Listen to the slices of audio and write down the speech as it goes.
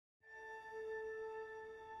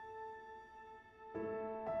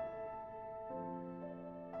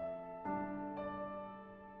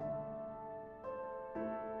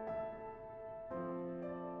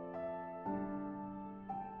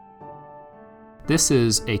This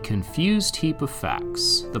is A Confused Heap of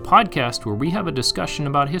Facts, the podcast where we have a discussion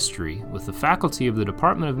about history with the faculty of the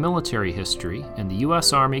Department of Military History and the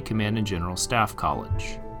U.S. Army Command and General Staff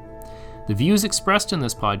College. The views expressed in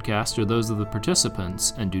this podcast are those of the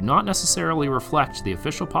participants and do not necessarily reflect the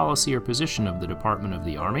official policy or position of the Department of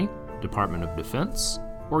the Army, Department of Defense,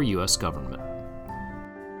 or U.S. government.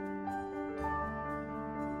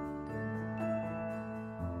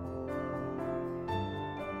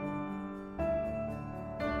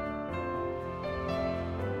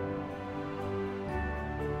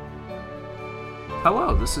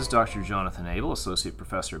 Hello, this is Dr. Jonathan Abel, Associate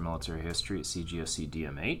Professor of Military History at CGSC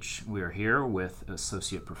DMH. We are here with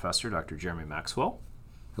Associate Professor Dr. Jeremy Maxwell.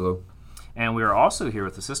 Hello. And we are also here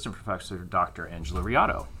with Assistant Professor Dr. Angela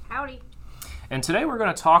Riato. Howdy. And today we're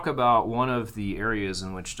going to talk about one of the areas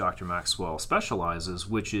in which Dr. Maxwell specializes,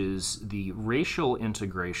 which is the racial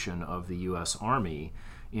integration of the U.S. Army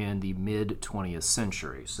in the mid-20th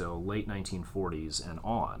century, so late 1940s and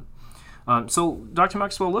on. So, Dr.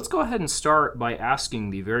 Maxwell, let's go ahead and start by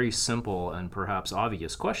asking the very simple and perhaps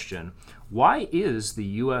obvious question. Why is the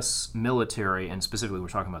U.S. military, and specifically we're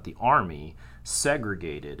talking about the Army,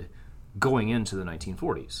 segregated going into the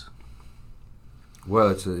 1940s?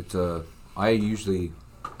 Well, I usually,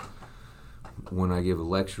 when I give a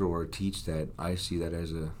lecture or teach that, I see that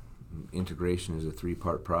as integration as a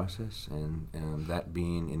three-part process, and that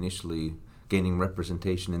being initially gaining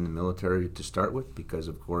representation in the military to start with, because,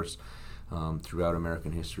 of course, throughout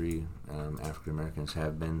American history, African Americans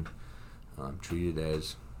have been treated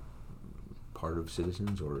as part of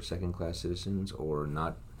citizens or second-class citizens, or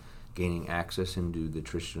not gaining access into the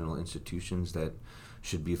traditional institutions that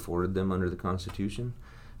should be afforded them under the Constitution.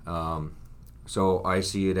 So I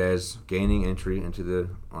see it as gaining entry into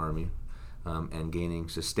the Army and gaining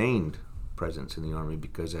sustained presence in the Army,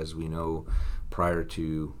 because as we know, prior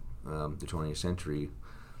to the 20th century,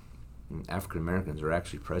 African Americans are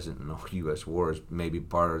actually present in all U.S. wars, maybe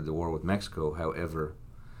part of the war with Mexico. However,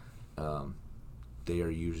 they are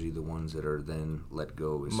usually the ones that are then let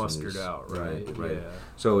go. Mustered out, right? Right. Yeah.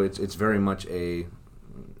 So it's very much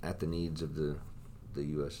at the needs of the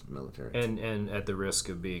U.S. military. And at the risk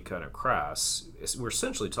of being kind of crass, we're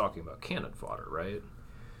essentially talking about cannon fodder, right?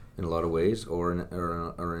 In a lot of ways, or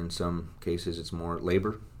in some cases, it's more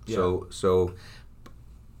labor. Yeah. So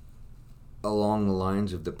along the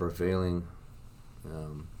lines of the prevailing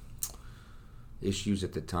issues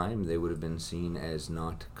at the time, they would have been seen as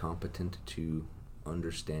not competent to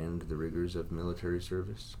understand the rigors of military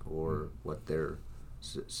service or what their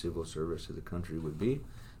civil service of the country would be.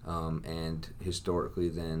 And historically,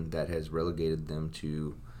 then, that has relegated them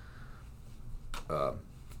to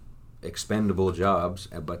expendable jobs,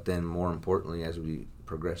 but then more importantly, as we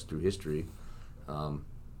progress through history,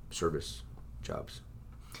 service jobs.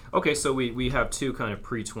 Okay, so we have two kind of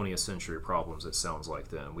pre-20th century problems, it sounds like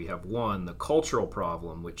then. We have one, the cultural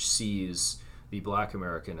problem, which sees the black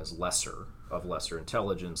American as lesser, of lesser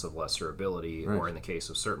intelligence, of lesser ability, right, or in the case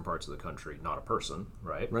of certain parts of the country, not a person,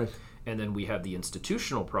 right? Right. And then we have the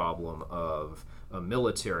institutional problem of a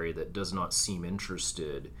military that does not seem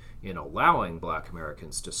interested in allowing black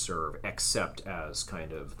Americans to serve, except as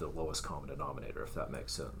kind of the lowest common denominator, if that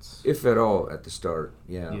makes sense. If at all, at the start,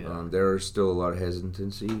 yeah. There is still a lot of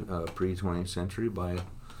hesitancy pre-20th century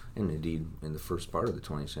and indeed in the first part of the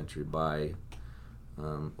 20th century, by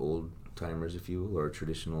old-timers, if you will, or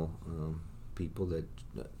traditional people that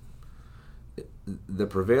the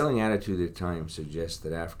prevailing attitude at the time suggests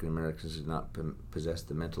that African Americans did not possess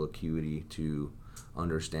the mental acuity to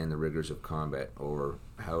understand the rigors of combat, or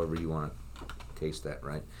however you want to case that,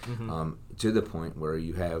 right? Mm-hmm. To the point where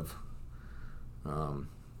you have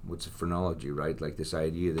what's a phrenology, right? Like this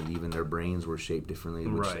idea that even their brains were shaped differently,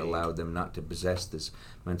 which right, allowed them not to possess this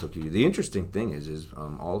mental acuity. The interesting thing is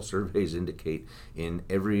all surveys indicate in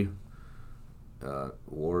every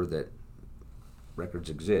war that records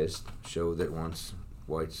exist show that once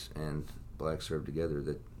whites and blacks served together,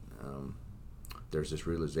 that there's this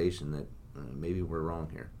realization that maybe we're wrong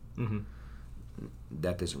here. Mm-hmm.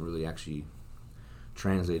 That doesn't really actually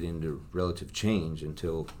translate into relative change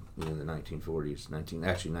until the 1940s,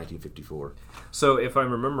 1954. So if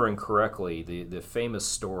I'm remembering correctly, the famous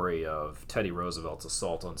story of Teddy Roosevelt's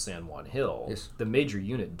assault on San Juan Hill, yes, the major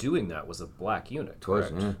unit doing that was a black unit,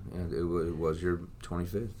 correct? It was, yeah. It was your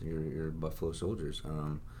 25th, your Buffalo Soldiers.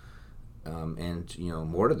 And,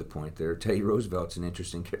 more to the point there, Teddy Roosevelt's an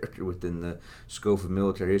interesting character within the scope of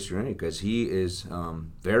military history, because he is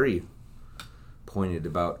very pointed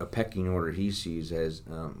about a pecking order he sees as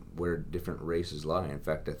where different races lie. In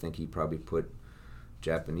fact, I think he probably put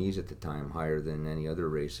Japanese at the time higher than any other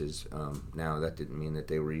races. Now, that didn't mean that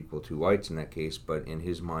they were equal to whites in that case, but in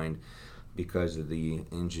his mind, because of the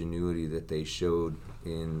ingenuity that they showed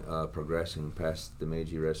in progressing past the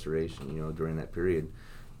Meiji Restoration, during that period,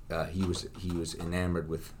 he was enamored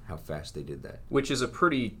with how fast they did that. Which is a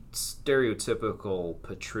pretty stereotypical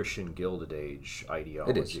patrician Gilded Age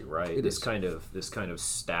ideology, right? This kind of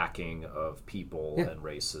stacking of people and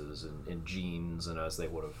races and genes, and as they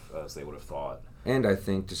would have thought. And I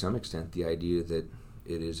think to some extent the idea that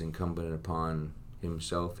it is incumbent upon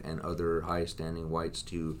himself and other high-standing whites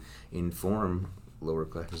to inform lower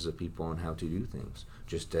classes of people on how to do things,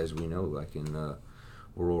 just as we know, like in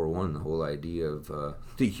World War I, the whole idea of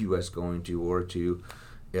the U.S. going to war to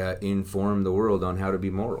inform the world on how to be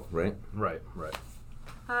moral, right? Right.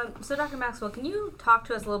 So, Dr. Maxwell, can you talk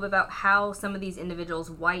to us a little bit about how some of these individuals,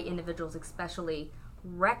 white individuals especially,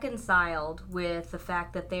 reconciled with the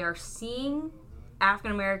fact that they are seeing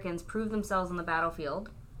African Americans prove themselves on the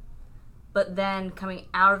battlefield, but then coming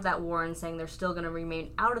out of that war and saying they're still going to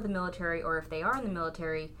remain out of the military, or if they are in the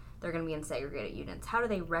military, they're going to be in segregated units? How do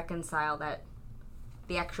they reconcile that,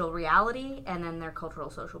 the actual reality, and then their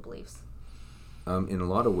cultural social beliefs? In a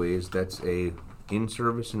lot of ways, that's a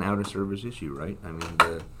in-service and out-of-service issue, right? I mean,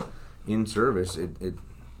 in service, it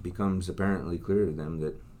becomes apparently clear to them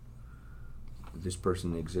that this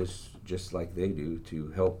person exists just like they do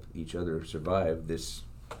to help each other survive this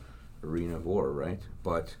arena of war, right?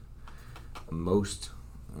 But most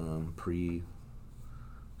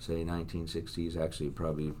say 1960s, actually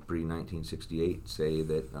probably pre-1968, say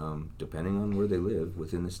that depending on where they live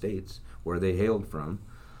within the states, where they hailed from,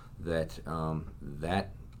 that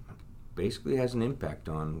that basically has an impact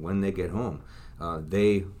on when they get home.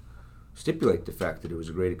 They stipulate the fact that it was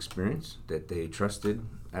a great experience, that they trusted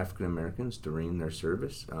African Americans during their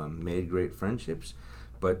service, made great friendships,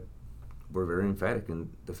 but were very emphatic in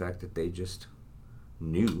the fact that they just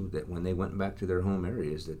knew that when they went back to their home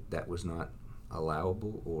areas that was not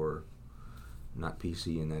allowable or not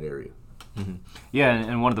PC in that area. Mm-hmm. Yeah,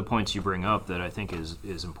 and one of the points you bring up that I think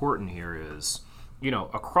is important here is,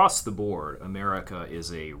 across the board, America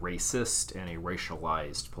is a racist and a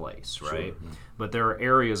racialized place, right? Sure. Mm-hmm. But there are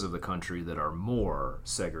areas of the country that are more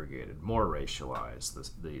segregated, more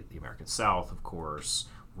racialized. The American South, of course,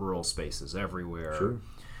 rural spaces everywhere. Sure.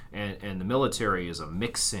 And the military is a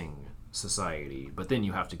mixing society, but then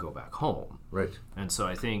you have to go back home. Right. And so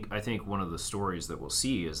I think one of the stories that we'll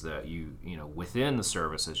see is that within the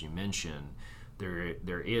service, as you mentioned,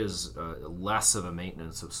 there is less of a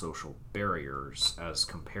maintenance of social barriers as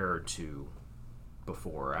compared to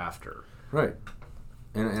before or after. Right.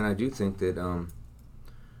 And I do think that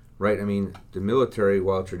right, I mean, the military,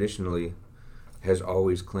 while traditionally has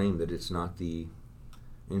always claimed that it's not the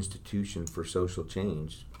institution for social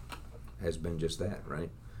change, has been just that, right?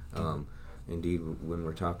 Indeed, when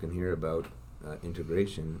we're talking here about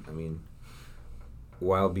integration, I mean,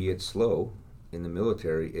 while be it slow in the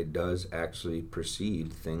military, it does actually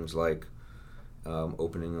precede things like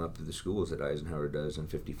opening up the schools that Eisenhower does in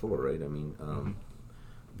 '54, right? I mean,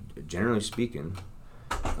 generally speaking,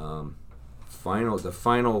 the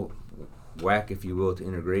final whack, if you will, to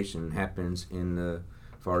integration happens in the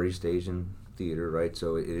Far East Asian theater, right?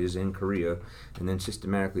 So it is in Korea, and then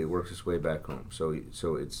systematically it works its way back home.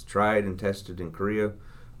 So it's tried and tested in Korea,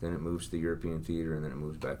 then it moves to the European theater, and then it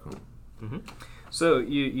moves back home. Mm-hmm. So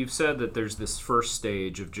you've said that there's this first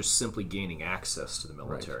stage of just simply gaining access to the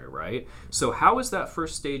military, right? So how is that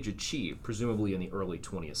first stage achieved? Presumably in the early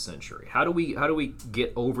 20th century. How do we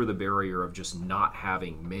get over the barrier of just not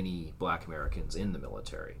having many Black Americans in the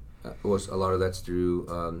military? Well, a lot of that's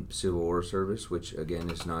through Civil War service, which again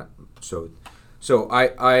is not so. So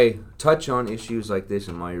I touch on issues like this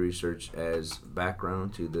in my research as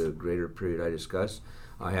background to the greater period I discuss.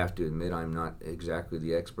 I have to admit I'm not exactly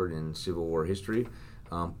the expert in Civil War history,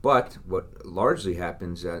 but what largely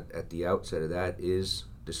happens at the outset of that is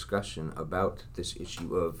discussion about this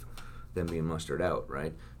issue of them being mustered out,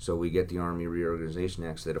 right? So we get the Army Reorganization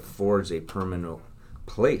Act that affords a permanent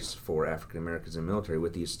place for African Americans in the military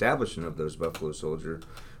with the establishment of those Buffalo Soldier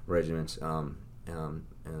regiments, I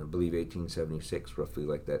believe 1876, roughly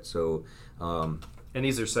like that. So, and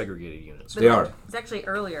these are segregated units. They are. It's actually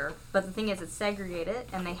earlier, but the thing is, it's segregated,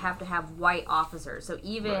 and they have to have white officers. So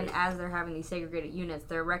even as they're having these segregated units,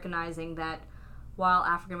 they're recognizing that while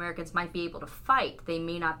African Americans might be able to fight, they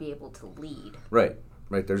may not be able to lead. Right.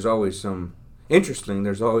 There's always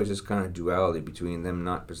there's always this kind of duality between them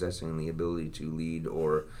not possessing the ability to lead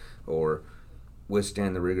or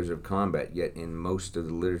withstand the rigors of combat, yet in most of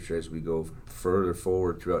the literature as we go further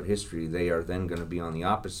forward throughout history, they are then going to be on the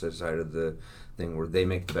opposite side of the thing where they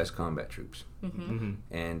make the best combat troops.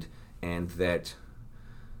 And that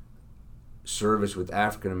service with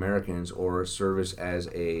African Americans or service as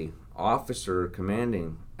a officer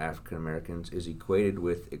commanding African Americans is equated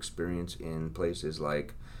with experience in places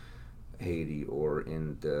like Haiti or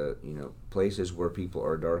in the places where people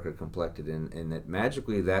are darker complected, and that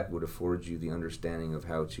magically that would afford you the understanding of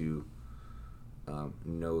how to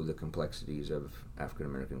know the complexities of African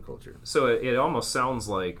American culture. So it almost sounds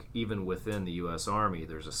like even within the U.S. Army,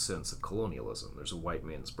 there's a sense of colonialism. There's a white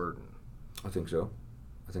man's burden. I think so.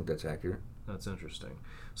 I think that's accurate. That's interesting.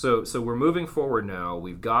 So we're moving forward now.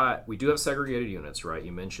 We do have segregated units, right?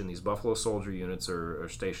 You mentioned these Buffalo Soldier units are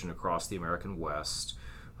stationed across the American West,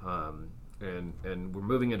 and we're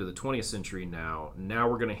moving into the 20th century now. Now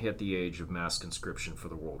we're going to hit the age of mass conscription for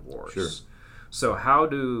the World Wars. Sure. So how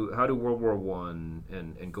do World War I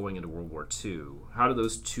and going into World War II, how do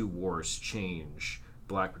those two wars change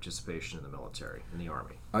black participation in the military, in the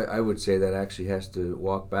Army? I would say that actually has to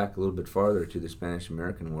walk back a little bit farther to the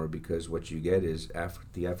Spanish-American War, because what you get is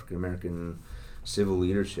the African-American civil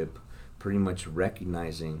leadership pretty much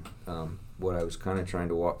recognizing what I was kind of trying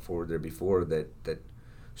to walk forward there before, that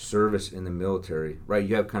service in the military, right?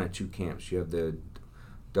 You have kind of two camps. You have the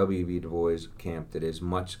W.B. Du Bois camp that is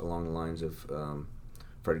much along the lines of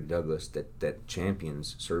Frederick Douglass, that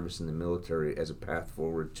champions service in the military as a path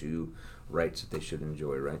forward to rights that they should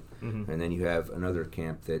enjoy, right? And then you have another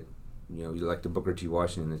camp that, you like the Booker T.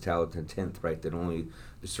 Washington, the talented 10th, right? That only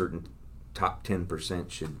the certain top 10%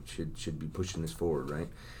 should be pushing this forward, right?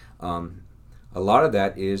 A lot of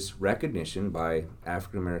that is recognition by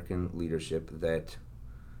African American leadership that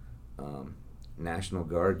National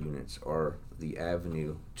Guard units are the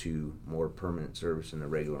avenue to more permanent service in the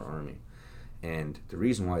regular Army. And the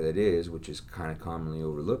reason why that is, which is kind of commonly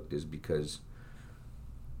overlooked, is because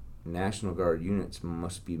National Guard units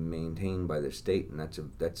must be maintained by the state, and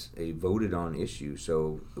that's a voted on issue.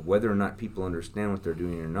 So whether or not people understand what they're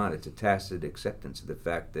doing or not, it's a tacit acceptance of the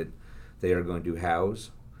fact that they are going to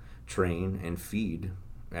house, train, and feed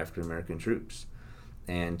African American troops.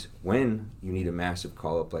 And when you need a massive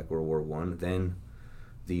call-up like World War I, then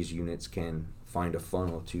these units can find a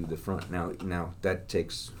funnel to the front. Now that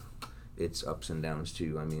takes its ups and downs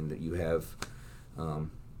too. I mean, that you have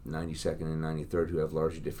 92nd and 93rd who have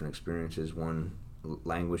largely different experiences. One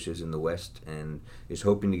languishes in the West and is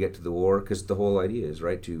hoping to get to the war, because the whole idea is,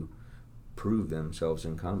 right, to prove themselves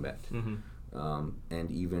in combat.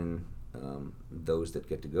 And even those that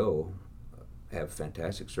get to go have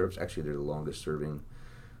fantastic service. Actually, they're the longest serving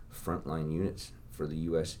frontline units for the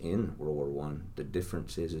U.S. in World War I. The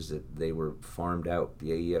difference is that they were farmed out.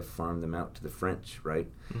 The AEF farmed them out to the French, right?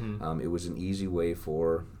 It was an easy way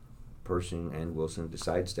for Pershing and Wilson to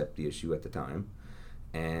sidestep the issue at the time,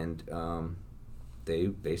 and they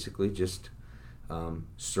basically just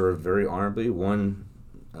served very honorably. One,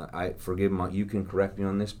 I forgive my, you can correct me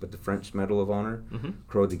on this, but the French Medal of Honor,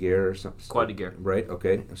 Croix de Guerre or something. Croix de Guerre. Right.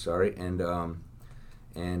 Okay. Sorry.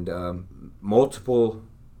 And multiple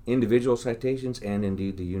individual citations and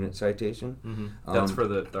indeed the unit citation. That's for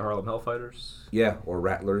the Harlem Hellfighters? Yeah, or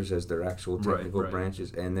Rattlers as their actual technical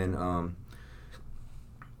branches. And then,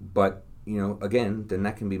 but, again, then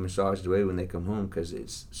that can be massaged away when they come home because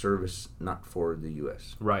it's service not for the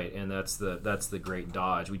U.S. Right, and that's the great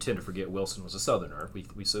dodge. We tend to forget Wilson was a Southerner.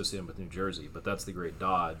 We associate him with New Jersey, but that's the great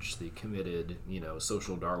dodge, the committed,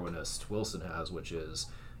 social Darwinist Wilson has, which is,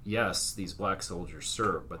 yes, these black soldiers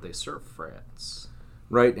serve, but they serve France.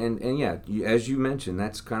 Right, and yeah, as you mentioned,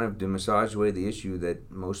 that's kind of to massage away the issue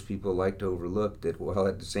that most people like to overlook, that while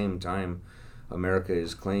at the same time America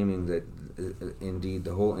is claiming that indeed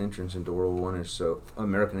the whole entrance into World War I is so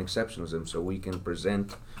American exceptionalism, so we can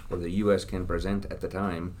present, or the U.S. can present at the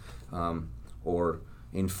time, or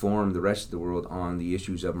inform the rest of the world on the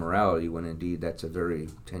issues of morality, when indeed that's a very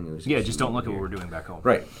tenuous issue. Yeah, just don't look at what we're doing back home.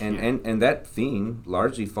 Right, and that theme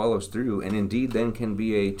largely follows through, and indeed then can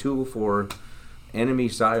be a tool for enemy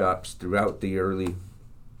psyops throughout the early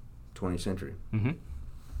 20th century.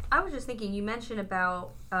 I was just thinking, you mentioned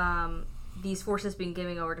about these forces being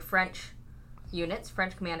given over to French units,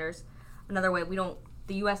 French commanders. Another way,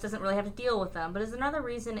 the U.S. doesn't really have to deal with them, but another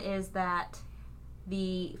reason is that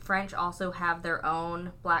the French also have their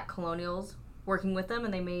own black colonials working with them,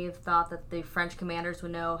 and they may have thought that the French commanders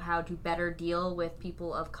would know how to better deal with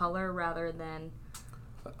people of color rather than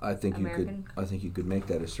American. I think you could make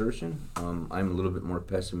that assertion. I'm a little bit more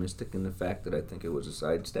pessimistic in the fact that I think it was a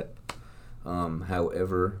sidestep.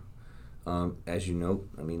 However, as you note,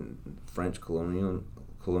 I mean, French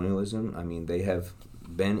colonialism. I mean, they have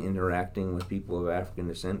been interacting with people of African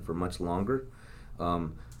descent for much longer.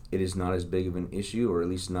 It is not as big of an issue, or at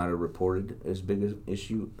least not a reported as big an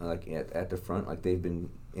issue, like at the front, like they've been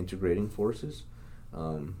integrating forces.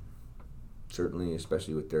 Certainly,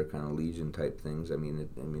 especially with their kind of Legion type things. I mean,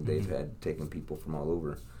 they've had taken people from all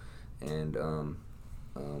over, and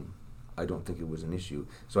I don't think it was an issue.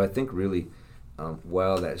 So I think really,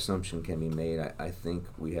 while that assumption can be made, I think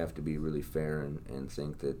we have to be really fair and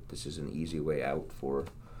think that this is an easy way out for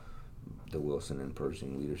the Wilson and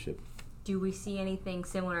Pershing leadership. Do we see anything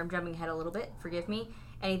similar? I'm jumping ahead a little bit, forgive me.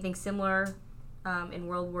 Anything similar in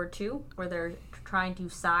World War II where they're trying to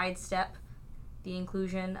sidestep the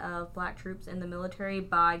inclusion of black troops in the military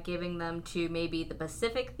by giving them to maybe the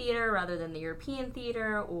Pacific theater rather than the European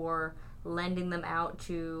theater, or lending them out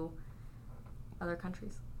to other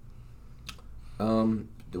countries?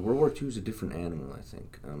 The World War II is a different animal, I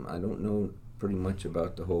think. I don't know pretty much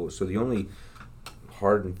about the whole... So the only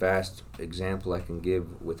hard and fast example I can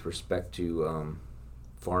give with respect to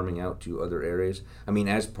farming out to other areas, I mean,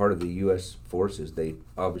 as part of the U.S. forces, they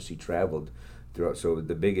obviously traveled throughout. So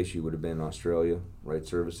the big issue would have been Australia, right?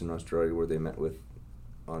 Service in Australia, where they met with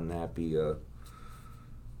unhappy because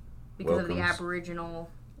welcomes. of the Aboriginal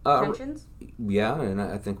tensions? Yeah, and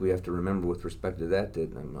I think we have to remember with respect to that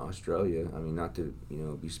Australia, I mean, not to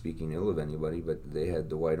be speaking ill of anybody, but they had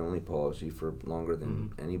the white-only policy for longer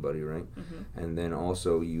than anybody, right? Mm-hmm. And then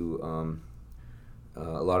also a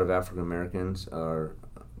lot of African Americans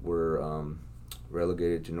were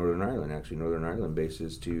relegated to Northern Ireland, actually Northern Ireland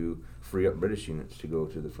bases, to free up British units to go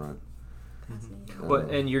to the front. But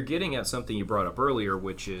and you're getting at something you brought up earlier,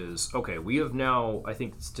 which is, okay, we have now, I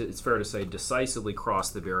think it's fair to say, decisively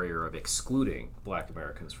crossed the barrier of excluding black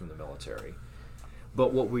Americans from the military.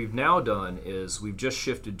 But what we've now done is we've just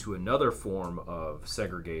shifted to another form of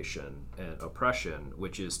segregation and oppression,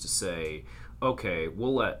 which is to say, okay,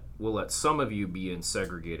 we'll let some of you be in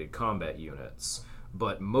segregated combat units,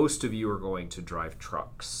 but most of you are going to drive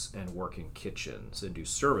trucks and work in kitchens and do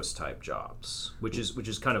service type jobs, which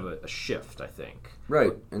is kind of a shift, I think.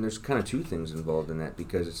 Right, and there's kind of two things involved in that,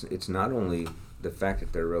 because it's not only the fact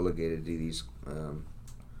that they're relegated to these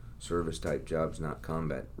service type jobs, not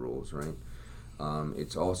combat roles, right?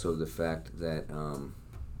 It's also the fact that,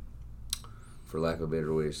 for lack of a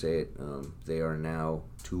better way to say it, they are now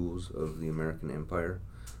tools of the American empire.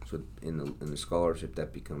 So in the scholarship,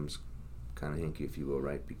 that becomes kind of hinky, if you will,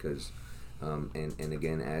 right? Because, and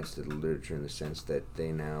again, adds to the literature in the sense that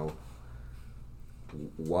they now,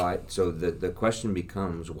 why? So the question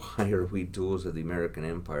becomes, why are we tools of the American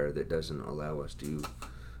empire that doesn't allow us to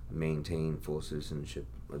maintain full citizenship,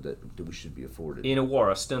 or that we should be afforded in a war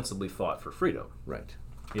ostensibly fought for freedom? Right.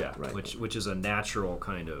 Yeah, right. Which is a natural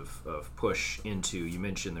kind of push into, you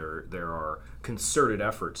mentioned there are concerted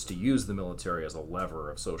efforts to use the military as a lever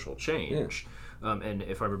of social change. Yeah. And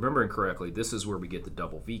if I'm remembering correctly, this is where we get the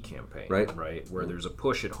Double V campaign, right? Where there's a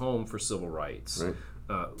push at home for civil rights,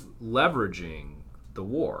 leveraging the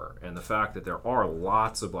war and the fact that there are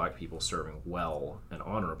lots of black people serving well and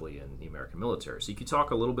honorably in the American military. So you could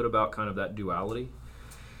talk a little bit about kind of that duality?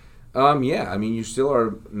 Yeah, I mean, you still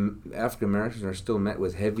are, African Americans are still met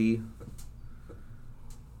with heavy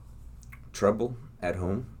trouble at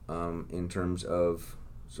home in terms of,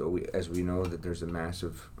 as we know that there's a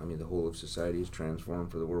massive, the whole of society is transformed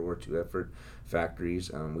for the World War II effort. Factories,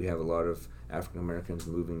 we have a lot of African Americans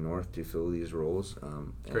moving north to fill these roles.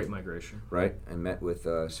 Great migration. Right, and met with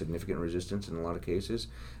significant resistance in a lot of cases.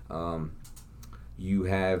 You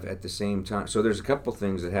have at the same time, so there's a couple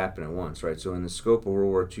things that happen at once, right? So in the scope of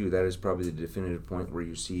World War II, that is probably the definitive point where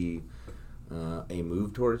you see a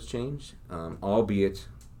move towards change, albeit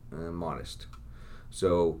modest.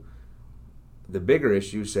 So the bigger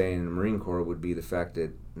issue, say, in the Marine Corps would be the fact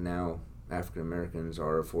that now African Americans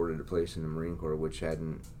are afforded a place in the Marine Corps, which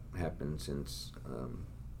hadn't happened since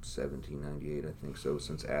 1798, I think so,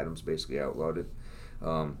 since Adams basically outlawed it.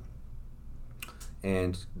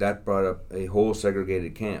 And that brought up a whole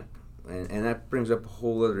segregated camp. And that brings up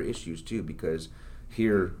whole other issues, too, because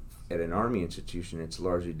here at an Army institution, it's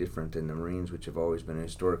largely different than the Marines, which have always been a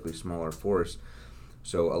historically smaller force.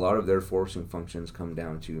 So a lot of their forcing functions come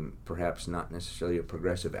down to perhaps not necessarily a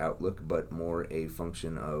progressive outlook, but more a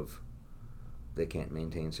function of they can't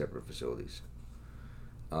maintain separate facilities.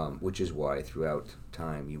 Which is why throughout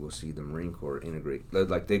time you will see the Marine Corps integrate.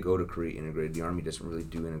 Like they go to Korea integrated. The Army doesn't really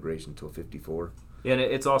do integration until 1954. And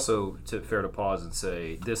it's also fair to pause and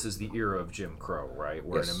say this is the era of Jim Crow, right?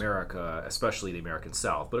 Where Yes. in America, especially the American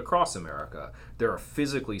South, but across America, there are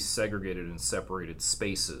physically segregated and separated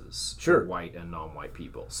spaces Sure. for white and non-white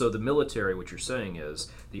people. So the military, what you're saying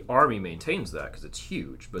is the Army maintains that because it's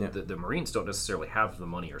huge, but Yeah. the Marines don't necessarily have the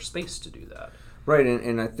money or space to do that. Right,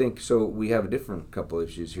 and I think so. We have a different couple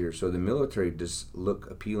issues here. So the military does look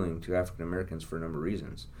appealing to African Americans for a number of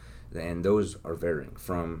reasons, and those are varying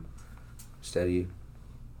from steady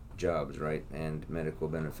jobs, right, and medical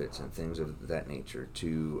benefits and things of that nature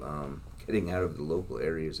to getting out of the local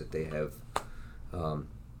areas that they have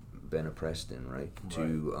been oppressed in, right?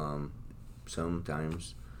 To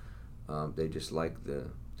sometimes they just like the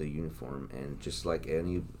uniform, and just like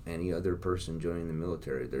any other person joining the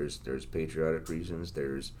military, there's patriotic reasons,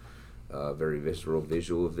 there's very visceral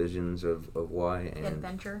visual visions of why, and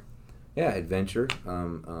Adventure. adventure,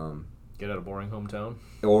 Get out of boring hometown.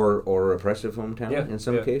 or oppressive hometown in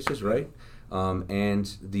some yeah. cases, right?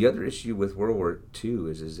 And the other issue with World War II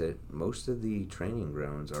is that most of the training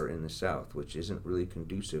grounds are in the South, which isn't really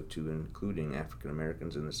conducive to including African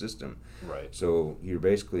Americans in the system. Right. So you're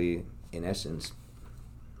basically, in essence,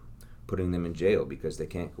 putting them in jail because they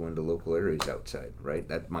can't go into local areas outside, right?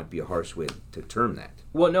 That might be a harsh way to term that.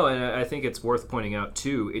 Well, no, and I think it's worth pointing out,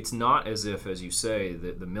 too, it's not as if, as you say,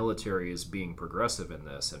 that the military is being progressive in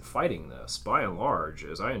this and fighting this. By and large,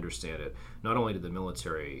 as I understand it, not only did the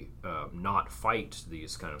military not fight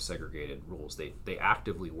these kind of segregated rules, they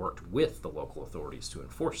actively worked with the local authorities to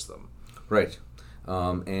enforce them. Right.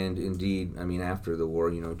 And indeed, I mean, after the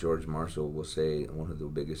war, George Marshall will say one of the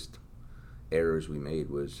biggest errors we made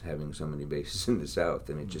was having so many bases in the South,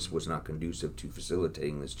 and it just was not conducive to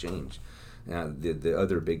facilitating this change. Now, the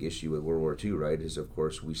other big issue with World War II, right, is of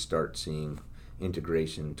course we start seeing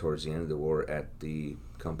integration towards the end of the war at the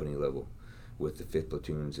company level with the 5th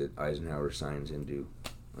platoons that Eisenhower signs into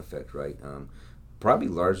effect, right? Probably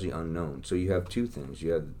largely unknown. So you have two things.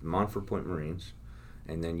 You have Montford Point Marines,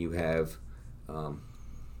 and then you have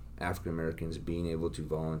African Americans being able to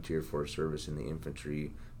volunteer for service in the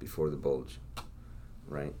infantry before the Bulge,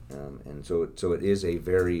 right? And so it is a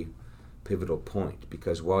very pivotal point,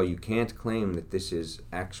 because while you can't claim that this is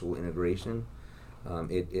actual integration,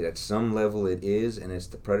 it at some level it is, and it's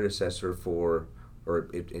the predecessor for, or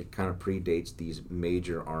it kind of predates these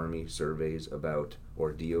major Army surveys about,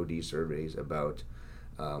 or DoD surveys about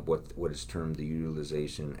what is termed the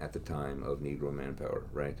utilization at the time of Negro manpower,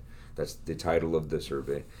 right? That's the title of the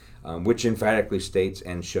survey, which emphatically states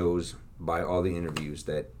and shows by all the interviews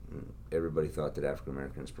that everybody thought that African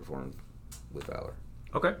Americans performed with valor.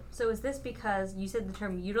 Okay. So is this because you said the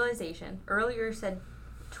term utilization? Earlier you said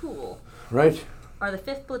tool. Right. Are the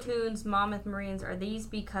 5th platoons, Monmouth Marines, are these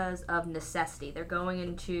because of necessity? They're going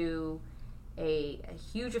into a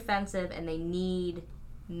huge offensive and they need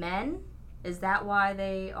men? Is that why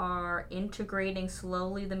they are integrating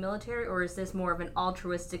slowly the military, or is this more of an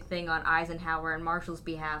altruistic thing on Eisenhower and Marshall's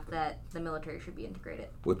behalf that the military should be integrated?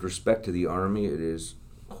 With respect to the Army, it is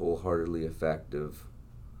wholeheartedly a fact of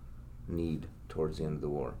need towards the end of the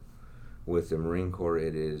war. With the Marine Corps,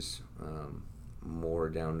 it is more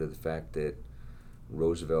down to the fact that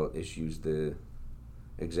Roosevelt issues the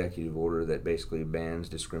executive order that basically bans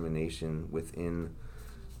discrimination within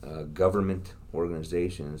government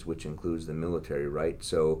organizations, which includes the military, right?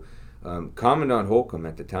 So Commandant Holcomb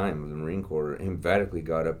at the time of the Marine Corps emphatically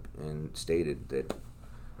got up and stated that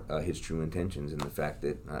his true intentions, and the fact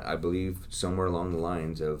that I believe somewhere along the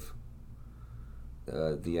lines of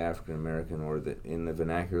the African American, or in the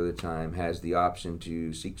vernacular of the time, has the option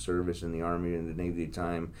to seek service in the Army and the Navy at the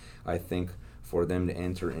time. I think for them to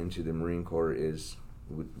enter into the Marine Corps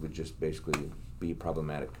would just basically be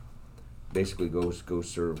problematic. Basically, go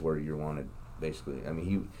serve where you're wanted. Basically, I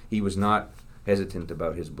mean, he was not hesitant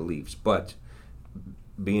about his beliefs, but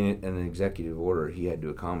being an executive order, he had to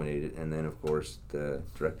accommodate it, and then of course the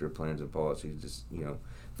Director of Plans and Policies just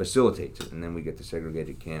facilitates it, and then we get the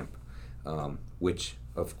segregated camp, which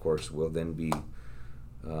of course will then be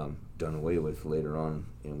done away with later on,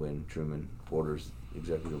 when Truman orders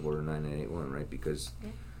Executive Order 9981, right? Because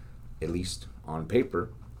at least on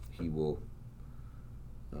paper, he will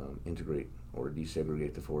integrate or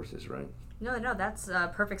desegregate the forces, right? No, that's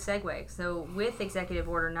a perfect segue. So with Executive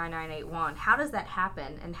Order 9981, how does that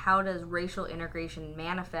happen, and how does racial integration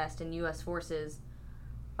manifest in U.S. forces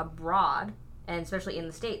abroad, and especially in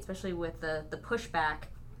the States, especially with the pushback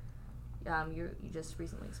you just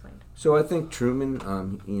recently explained? So I think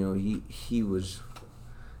Truman,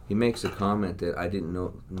 he makes a comment that I didn't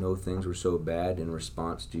know things were so bad in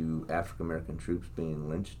response to African American troops being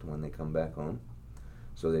lynched when they come back home.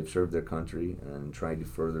 So they've served their country and tried to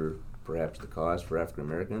further perhaps the cause for African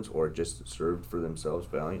Americans, or just served for themselves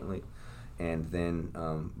valiantly, and then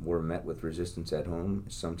were met with resistance at home,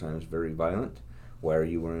 sometimes very violent. Why are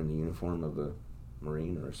you wearing the uniform of a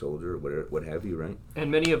Marine or a soldier or whatever, what have you, right?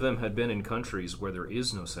 And many of them had been in countries where there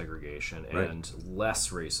is no segregation and Right. less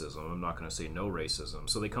racism. I'm not going to say no racism.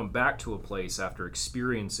 So they come back to a place after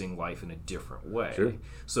experiencing life in a different way. Sure.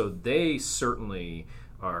 So they certainly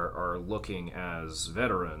are looking, as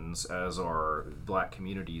veterans, as are black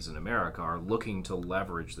communities in America, are looking to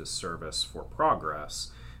leverage this service for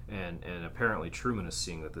progress. And apparently Truman is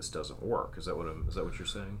seeing that this doesn't work. Is that what you're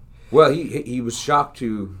saying? Well, he was shocked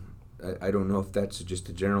to. I don't know if that's just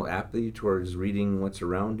a general apathy towards reading what's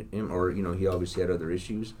around him, or he obviously had other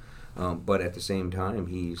issues, but at the same time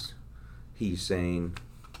he's saying,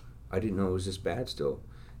 I didn't know it was this bad still,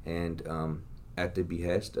 and at the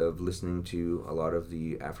behest of listening to a lot of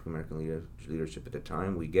the African American leadership at the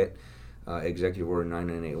time, we get Executive Order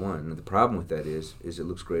 9981. And the problem with that is it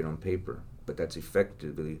looks great on paper, but that's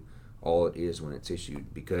effectively all it is when it's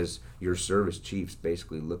issued, because your service chiefs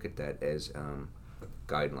basically look at that as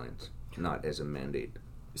guidelines, not as a mandate.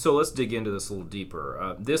 So let's dig into this a little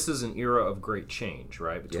deeper. This is an era of great change,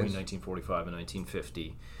 right? Between Yes. 1945 and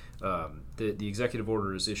 1950. The executive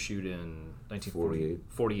order is issued in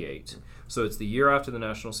 1948. So it's the year after the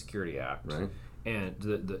National Security Act. Right. And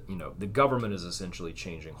the government is essentially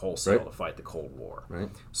changing wholesale Right. to fight the Cold War. Right.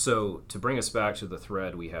 So to bring us back to the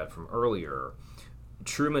thread we had from earlier,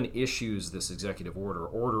 Truman issues this executive order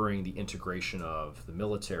ordering the integration of the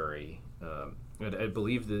military. I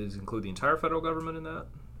believe these include the entire federal government in that?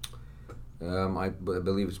 I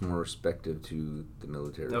believe it's more respective to the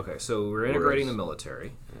military. Okay, so we're integrating Whereas- the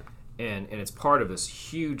military, and it's part of this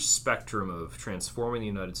huge spectrum of transforming the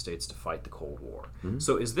United States to fight the Cold War. Mm-hmm.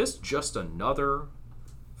 So is this just another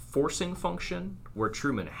forcing function where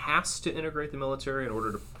Truman has to integrate the military in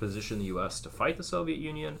order to position the U.S. to fight the Soviet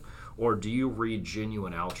Union, or do you read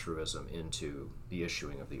genuine altruism into the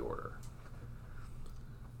issuing of the order?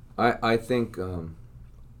 I think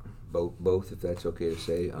both, if that's okay to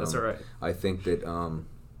say. That's all right. I think that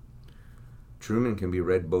Truman can be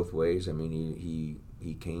read both ways. I mean,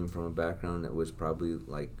 he came from a background that was probably,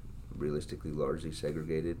 like, realistically largely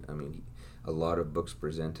segregated. I mean, a lot of books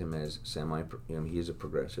present him as he is a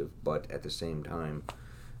progressive, but at the same time,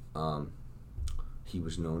 he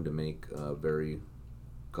was known to make very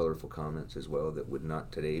colorful comments as well that would not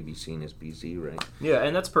today be seen as BC, right? Yeah,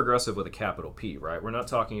 and that's progressive with a capital P, right? We're not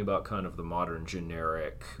talking about kind of the modern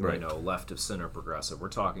generic, Right. left of center progressive. We're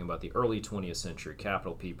talking about the early 20th century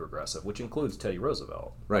capital P progressive, which includes Teddy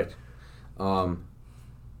Roosevelt. Right. But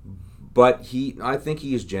I think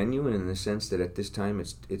he is genuine in the sense that at this time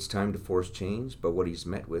it's time to force change. But what he's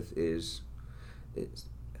met with is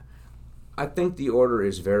I think the order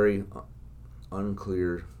is very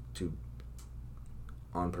unclear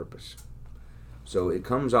on purpose. So it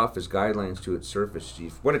comes off as guidelines to its surface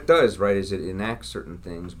chief. What it does, right, is it enacts certain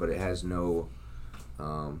things, but it has no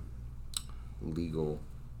legal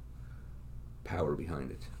power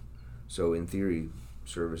behind it. So in theory,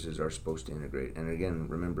 services are supposed to integrate. And again,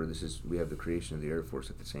 remember, we have the creation of the Air Force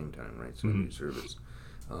at the same time, right? So new service.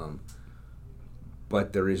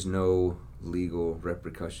 But there is no legal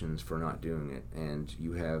repercussions for not doing it. And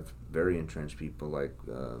you have very entrenched people like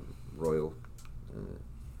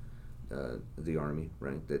the Army,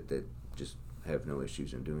 right, that just have no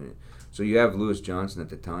issues in doing it. So you have Lewis Johnson at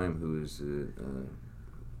the time, who is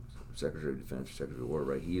Secretary of Defense, Secretary of War,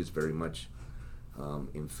 right? He is very much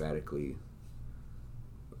emphatically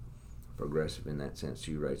progressive in that sense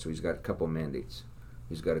too, right? So he's got a couple mandates.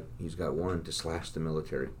 He's got one to slash the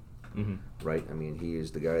military, right? I mean, he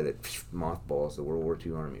is the guy that mothballs the World War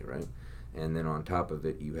II Army, right? And then on top of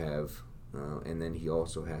it, you have, and then he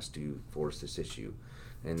also has to force this issue.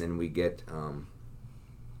 And then we get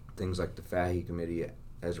things like the Fahey Committee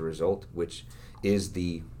as a result, which is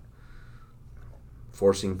the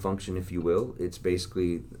forcing function, if you will. It's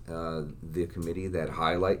basically the committee that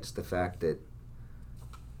highlights the fact that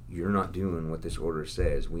you're not doing what this order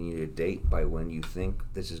says. We need a date by when you think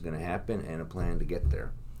this is going to happen and a plan to get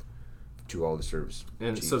there to all the service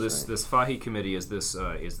And chiefs, so this right? this Fahey committee is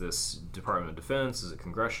this Department of Defense? Is it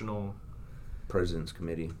congressional? President's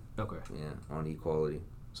Committee, Okay, on equality.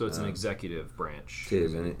 so it's an executive branch. It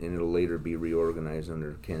is, and it'll later be reorganized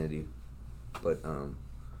under Kennedy, but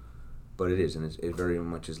it is, and it very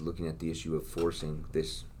much is looking at the issue of forcing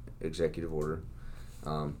this executive order,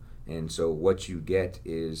 and so what you get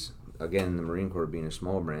is, again, the Marine Corps being a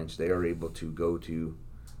small branch, they are able to go to,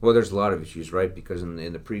 well, there's a lot of issues, right? Because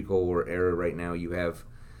in the pre-Cold War era right now, you have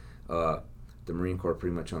the Marine Corps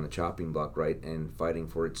pretty much on the chopping block, right, and fighting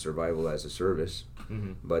for its survival as a service.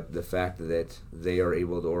 Mm-hmm. But the fact that they are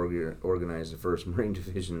able to organize the 1st Marine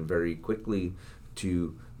Division very quickly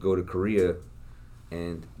to go to Korea,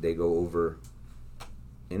 and they go over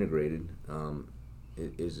integrated,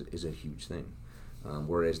 is a huge thing.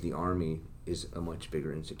 Whereas the Army is a much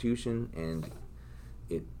bigger institution, and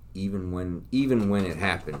it even when it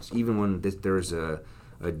happens, even when there's a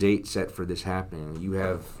date set for this happening, you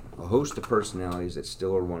have a host of personalities that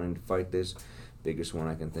still are wanting to fight this. Biggest one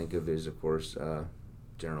I can think of is, of course,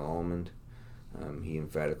 General Almond. He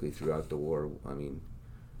emphatically throughout the war, I mean,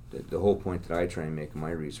 the whole point that I try and make in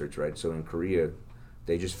my research, right? So in Korea,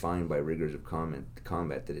 they just find by rigors of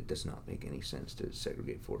combat that it does not make any sense to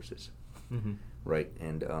segregate forces, Mm-hmm. right?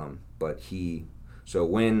 And so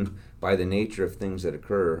when, by the nature of things that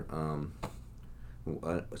occur,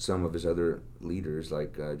 some of his other leaders,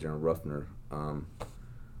 like General Ruffner,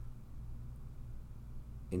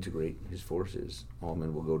 integrate his forces,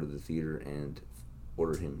 Almond will go to the theater and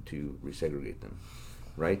order him to resegregate them,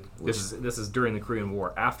 right? This is during the Korean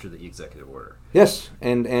War, after the executive order. Yes,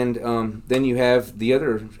 and then you have the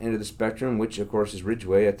other end of the spectrum, which of course is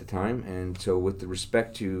Ridgway at the time, and so with the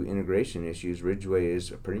respect to integration issues, Ridgway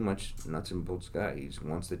is pretty much nuts and bolts guy. He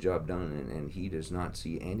wants the job done, and he does not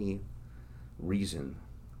see any reason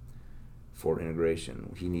for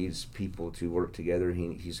integration. He needs people to work together.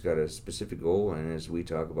 He's got a specific goal, and as we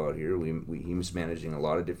talk about here, he's managing a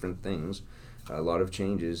lot of different things, a lot of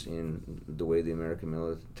changes in the way the American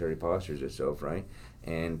military postures itself, right?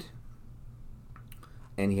 And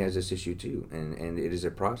he has this issue too, and it is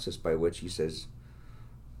a process by which he says,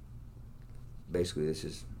 basically, this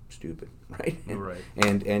is stupid, right? Right.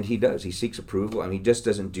 And he does. He seeks approval. I mean, he just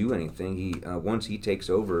doesn't do anything. He once he takes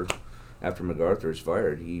over after MacArthur is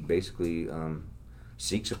fired, he basically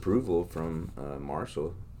seeks approval from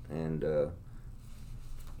Marshall, and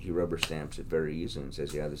he rubber stamps it very easily and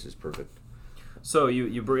says, yeah, this is perfect. So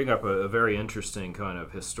you bring up a very interesting kind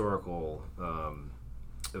of historical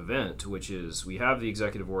event, which is we have the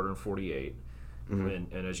executive order in 48,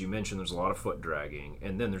 and as you mentioned, there's a lot of foot dragging,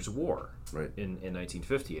 and then there's war in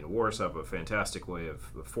 1950, and wars have a fantastic way of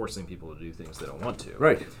forcing people to do things they don't want to.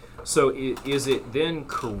 Right. So is it then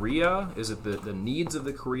Korea, is it the needs of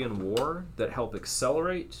the Korean War that help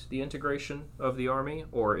accelerate the integration of the Army,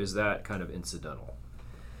 or is that kind of incidental?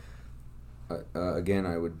 Again,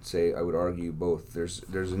 I would argue both.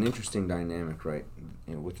 There's an interesting dynamic, right,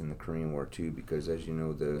 within the Korean War too, because as you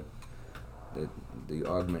know, the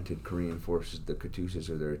augmented Korean forces, the Katusas,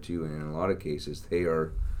 are there too, and in a lot of cases they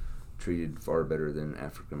are treated far better than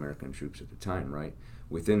African American troops at the time, right?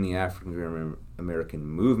 Within the African American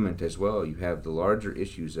movement as well, you have the larger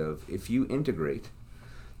issues of, if you integrate,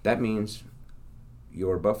 that means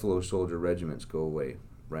your Buffalo Soldier regiments go away,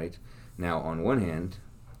 right? Now, on one hand,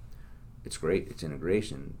 it's great, it's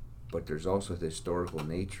integration, but there's also the historical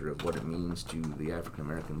nature of what it means to the African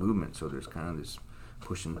American movement, so there's kind of this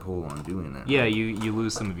push and pull on doing that. Yeah, you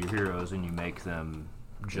lose some of your heroes and you make them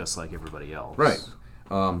just like everybody else. Right.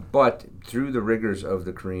 But through the rigors of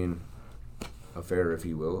the Korean affair, if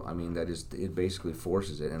you will, I mean, it basically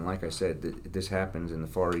forces it. And like I said, this happens in the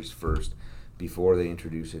Far East first, before they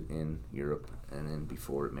introduce it in Europe, and then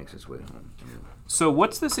before it makes its way home. So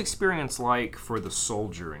what's this experience like for the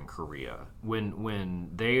soldier in Korea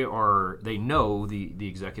when they know the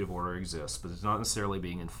executive order exists, but it's not necessarily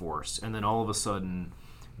being enforced, and then all of a sudden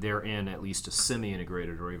they're in at least a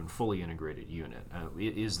semi-integrated or even fully integrated unit?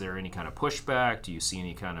 Is there any kind of pushback? Do you see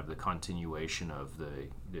any kind of the continuation of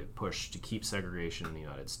the push to keep segregation in the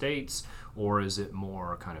United States, or is it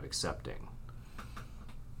more kind of accepting?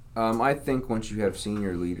 I think once you have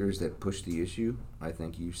senior leaders that push the issue, I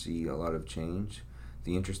think you see a lot of change.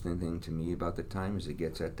 The interesting thing to me about the time is it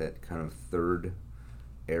gets at that kind of third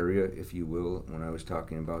area, if you will, when I was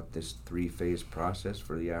talking about this three-phase process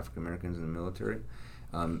for the African Americans in the military,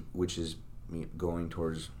 which is going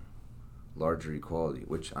towards larger equality,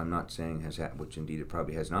 which I'm not saying has happened, which indeed it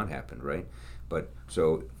probably has not happened, right? But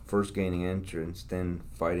so first gaining entrance, then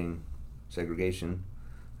fighting segregation,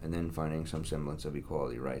 and then finding some semblance of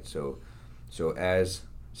equality, right? So as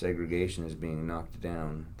segregation is being knocked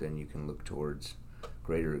down, then you can look towards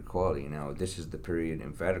greater equality. Now, this is the period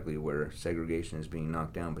emphatically where segregation is being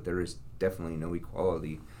knocked down, but there is definitely no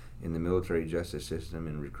equality in the military justice system,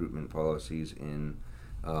 in recruitment policies, in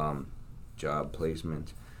job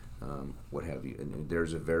placement, what have you. And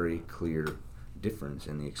there's a very clear difference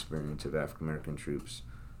in the experience of African American troops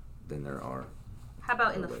than there are. How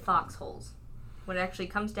about in the foxholes? When it actually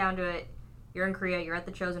comes down to it, you're in Korea, you're at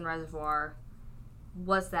the Chosin Reservoir,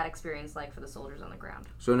 was that experience like for the soldiers on the ground?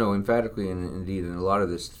 So no, emphatically, and indeed, and a lot of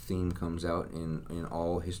this theme comes out in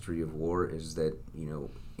all history of war, is that,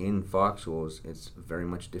 in foxholes, it's very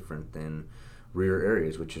much different than rear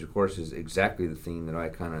areas, which of course is exactly the theme that I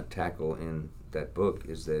kind of tackle in that book,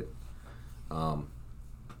 is that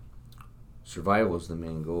survival is the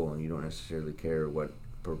main goal, and you don't necessarily care what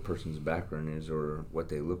a person's background is or what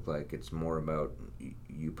they look like. It's more about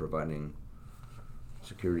you providing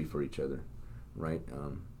security for each other, right?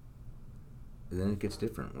 Then it gets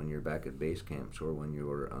different when you're back at base camps or when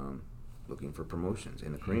you're looking for promotions.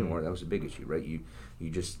 In the Korean War, that was a big issue, right? You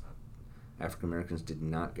just, African Americans did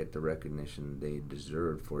not get the recognition they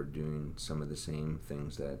deserved for doing some of the same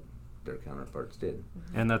things that their counterparts did.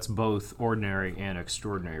 And that's both ordinary and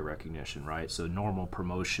extraordinary recognition, right? So normal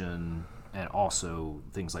promotion and also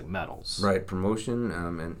things like medals. Right, promotion,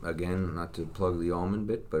 and again, not to plug the almond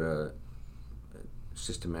bit, but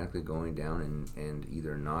systematically going down and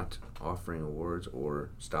either not offering awards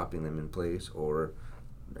or stopping them in place or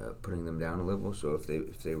putting them down a level. So if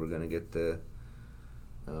they were going to get the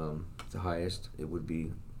highest, it would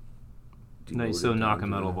be so knock a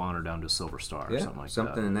Medal of Honor down to Silver Star or something like that.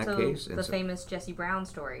 Something in that case. The famous Jesse Brown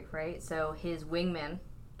story, right? So his wingman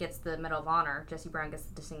gets the Medal of Honor. Jesse Brown gets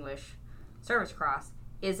the Distinguished Service Cross.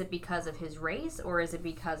 Is it because of his race or is it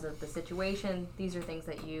because of the situation? These are things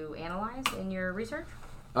that you analyze in your research?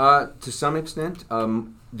 To some extent.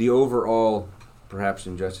 The overall, perhaps,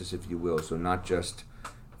 injustice, if you will, so not just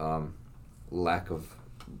lack of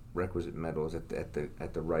requisite medals at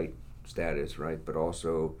the right status, right, but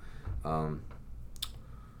also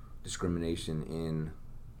discrimination in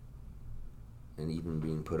and even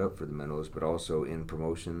being put up for the medals, but also in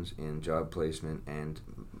promotions, in job placement, and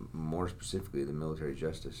more specifically the military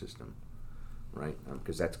justice system, right?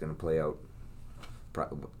 Because that's going to play out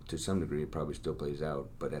to some degree. It probably still plays out,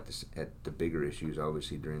 but at the bigger issues,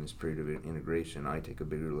 obviously during this period of integration, I take a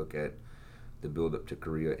bigger look at the build up to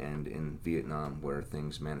Korea and in Vietnam, where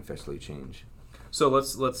things manifestly change. So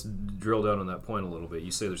let's drill down on that point a little bit.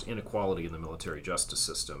 You say there's inequality in the military justice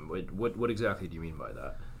system. What exactly do you mean by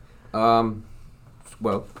that?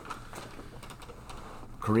 Well,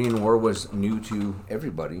 Korean War was new to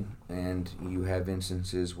everybody, and you have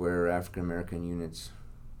instances where African American units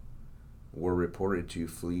were reported to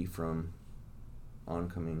flee from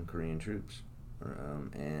oncoming Korean troops,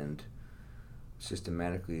 and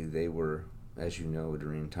systematically they were, as you know,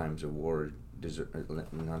 during times of war,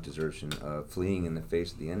 fleeing in the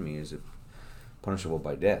face of the enemy is punishable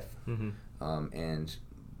by death. And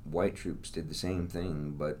white troops did the same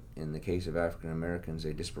thing, but in the case of African Americans,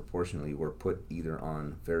 they disproportionately were put either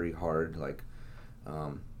on very hard,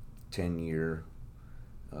 10-year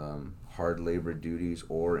hard labor duties,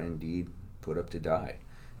 or indeed put up to die.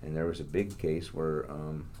 And there was a big case where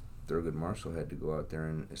Thurgood Marshall had to go out there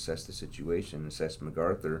and assess the situation, assess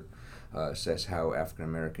MacArthur, assess how African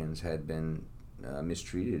Americans had been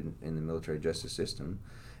mistreated in the military justice system,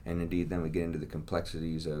 and indeed then we get into the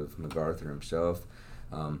complexities of MacArthur himself.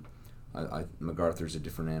 MacArthur's a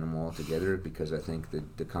different animal altogether, because I think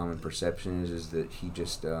that the common perception is that he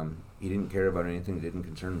just he didn't care about anything that didn't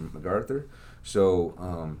concern MacArthur.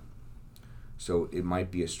 So it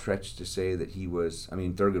might be a stretch to say that he was. I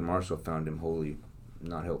mean, Thurgood Marshall found him wholly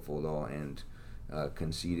not helpful at all and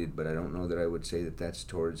conceded, but I don't know that I would say that that's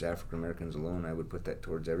towards African Americans alone. I would put that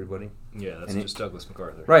towards everybody. Yeah, that's just Douglas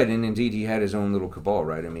MacArthur. Right, and indeed he had his own little cabal,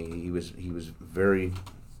 right? I mean, he was very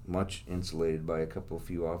much insulated by a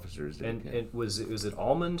few officers. And was it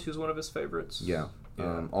Almond who's one of his favorites? Yeah.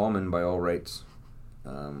 Almond, by all rights,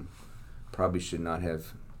 probably should not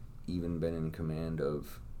have even been in command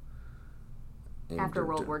of. After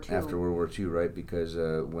World War II. After World War II, right? Because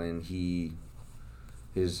when his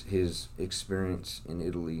experience in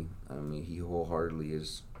Italy, I mean, he wholeheartedly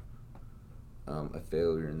is a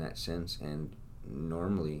failure in that sense, and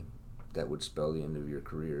normally that would spell the end of your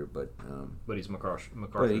career. But he's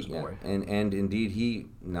MacArthur's boy, and indeed he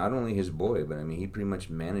not only his boy, but I mean he pretty much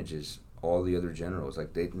manages all the other generals.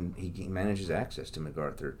 Like he manages access to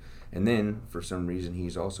MacArthur, and then for some reason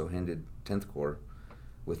he's also handed 10th Corps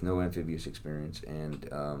with no amphibious experience, and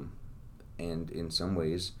in some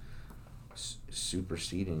ways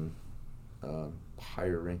superseding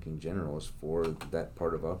higher-ranking generals for that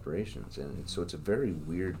part of operations, and so it's a very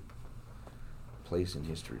weird place in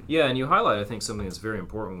history. Yeah, and you highlight, I think, something that's very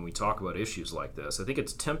important when we talk about issues like this. I think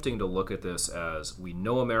it's tempting to look at this as we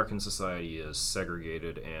know American society is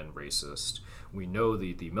segregated and racist. We know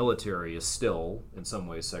the military is still, in some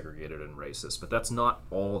ways, segregated and racist, but that's not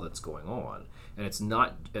all that's going on. And it's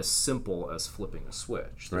not as simple as flipping a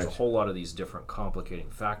switch. There's a whole lot of these different complicating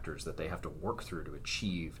factors that they have to work through to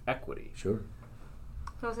achieve equity. Sure.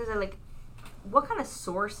 So I was gonna say, like, what kind of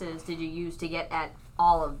sources did you use to get at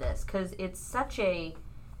all of this? Because it's such a,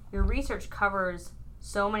 your research covers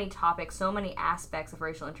so many topics, so many aspects of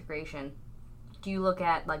racial integration. Do you look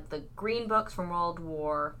at, like, the green books from World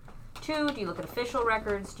War II? Do you look at official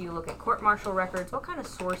records? Do you look at court-martial records? What kind of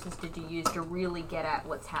sources did you use to really get at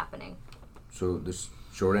what's happening? So this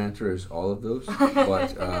short answer is all of those,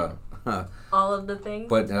 but all of the things.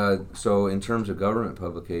 But so in terms of government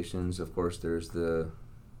publications, of course, there's the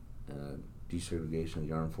desegregation of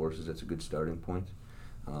the armed forces. That's a good starting point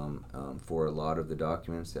for a lot of the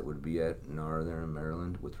documents that would be at NAR there in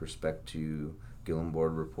Maryland with respect to Gillum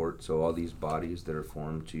Board report. So all these bodies that are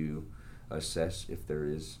formed to assess if there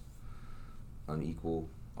is unequal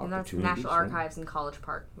opportunities. And that's National Archives in College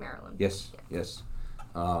Park, Maryland. Yes.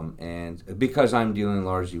 And because I'm dealing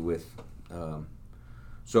largely with,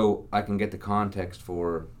 so I can get the context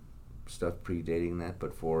for stuff predating that,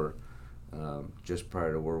 but for just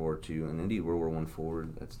prior to World War II and indeed World War I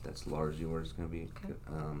forward, that's largely where it's going to be. Okay.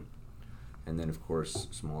 And then of course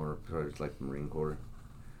smaller projects like the Marine Corps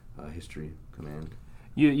History Command.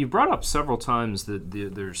 You brought up several times that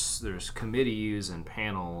there's committees and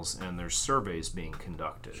panels and there's surveys being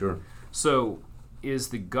conducted. Sure. So is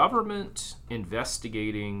the government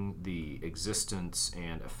investigating the existence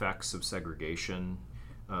and effects of segregation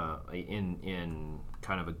in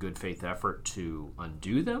kind of a good faith effort to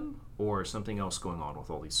undo them, or is something else going on with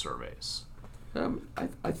all these surveys?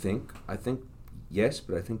 I think yes,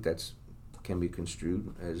 but I think that's can be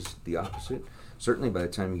construed as the opposite. Certainly, by the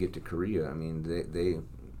time you get to Korea, I mean,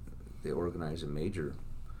 they organize a major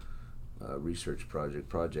research Project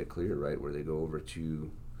Clear, right, where they go over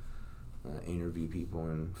to interview people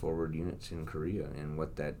in forward units in Korea, and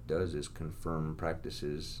what that does is confirm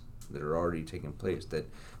practices that are already taking place. That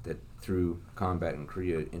through combat in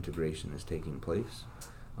Korea, integration is taking place.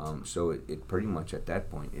 So it pretty much at that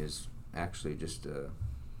point is actually just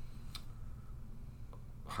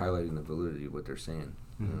highlighting the validity of what they're saying.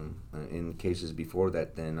 Mm-hmm. In cases before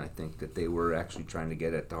that, then I think that they were actually trying to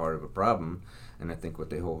get at the heart of a problem, and I think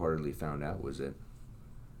what they wholeheartedly found out was that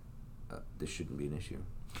this shouldn't be an issue.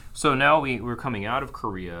 So now we're coming out of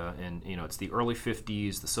Korea, and it's the early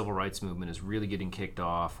 50s. The civil rights movement is really getting kicked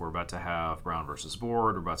off. We're about to have Brown versus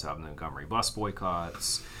Board. We're about to have the Montgomery bus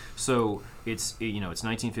boycotts. So it's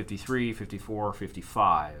 1953, 54,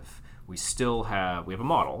 55. We have a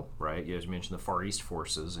model, right? You guys mentioned the Far East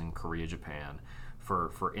forces in Korea, Japan,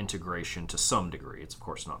 for integration to some degree. It's of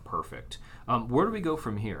course not perfect. Where do we go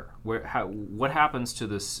from here? What happens to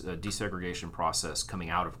this desegregation process coming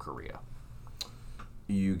out of Korea?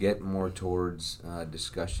 You get more towards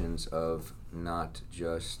discussions of not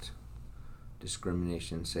just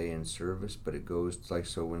discrimination, say, in service, but it goes like,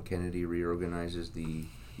 so when Kennedy reorganizes the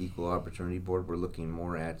Equal Opportunity Board, we're looking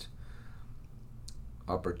more at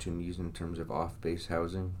opportunities in terms of off-base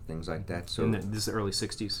housing, things like that. So this is the early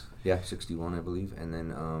 60s? Yeah, 61, I believe. And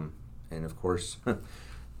then, and of course,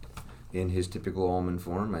 in his typical Ullman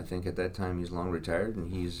form, I think at that time he's long retired, and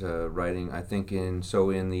he's writing, I think in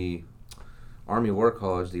the Army War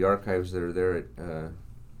College, the archives that are there at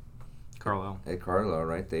Carlisle,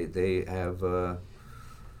 right? They have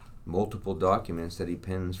multiple documents that he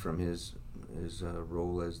pens from his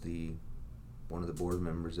role as one of the board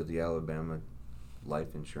members of the Alabama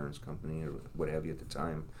Life Insurance Company, or what have you at the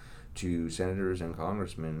time, to senators and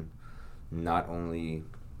congressmen, not only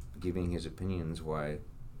giving his opinions why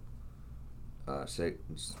the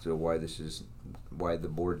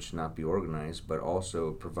board should not be organized, but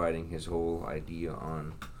also providing his whole idea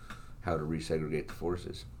on how to resegregate the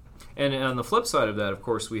forces. And on the flip side of that, of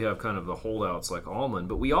course, we have kind of the holdouts like Allman,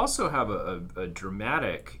 but we also have a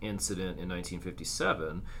dramatic incident in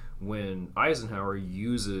 1957 when Eisenhower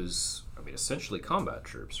uses, essentially combat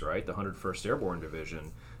troops, right? The 101st Airborne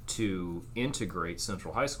Division to integrate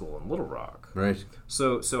Central High School in Little Rock. Right.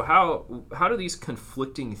 So how do these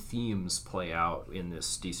conflicting themes play out in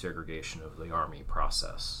this desegregation of the Army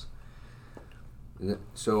process?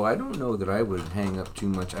 So I don't know that I would hang up too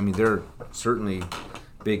much. There are certainly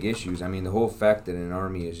big issues. The whole fact that an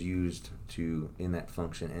army is used in that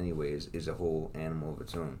function anyways is a whole animal of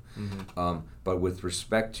its own. Mm-hmm. But with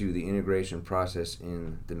respect to the integration process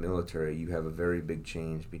in the military, you have a very big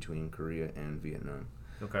change between Korea and Vietnam.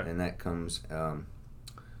 Okay. And that comes, a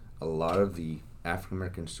lot of the African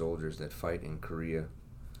American soldiers that fight in Korea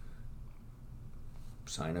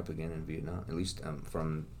sign up again in Vietnam, at least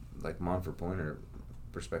from like Montford Pointer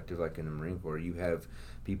perspective, like in the Marine Corps. You have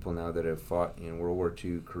people now that have fought in World War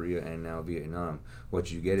II, Korea, and now Vietnam.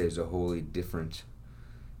 What you get is a wholly different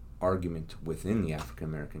argument within the African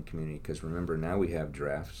American community, because remember, now we have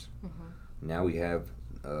drafts. Mm-hmm. Now we have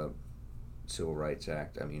Civil Rights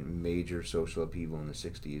Act. I mean, major social upheaval in the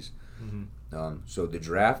 60s. Mm-hmm. So the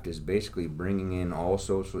draft is basically bringing in all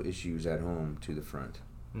social issues at home to the front.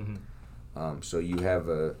 Mm-hmm. So you have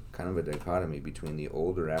a kind of a dichotomy between the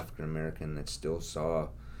older African American that still saw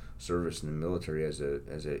service in the military as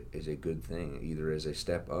a good thing, either as a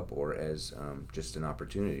step up or as just an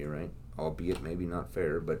opportunity, right? Albeit maybe not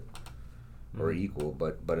fair, but or equal,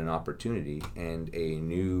 but an opportunity, and a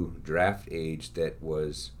new draft age that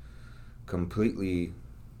was completely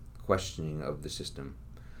questioning of the system,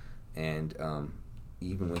 and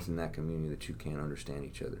even within that community, the two can't understand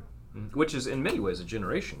each other. Which is in many ways a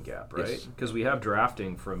generation gap, right? Yes. Because we have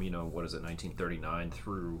drafting from 1939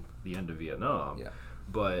 through the end of Vietnam. Yeah.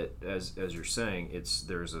 But as you're saying,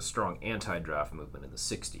 there's a strong anti-draft movement in the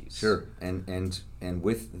 60s. Sure, and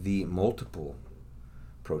with the multiple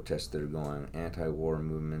protests that are going on, anti-war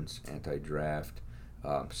movements, anti-draft,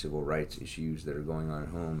 civil rights issues that are going on at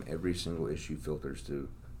home, every single issue filters to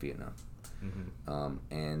Vietnam. Mm-hmm.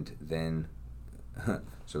 And then,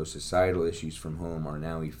 so societal issues from home are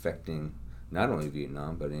now affecting not only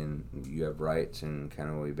Vietnam, but you have riots in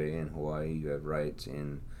Kanawha Bay in Hawaii, you have riots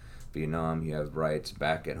in Vietnam, you have riots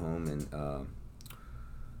back at home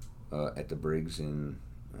at the Briggs in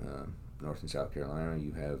North and South Carolina.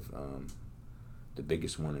 You have the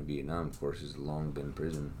biggest one in Vietnam, of course, is the Long Binh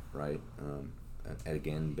prison, right?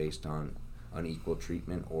 Again, based on unequal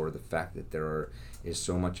treatment or the fact that there is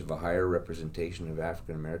so much of a higher representation of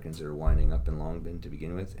African Americans that are winding up in Long Binh to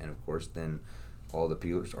begin with, and of course then all the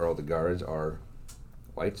peelers or all the guards are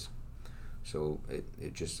whites, so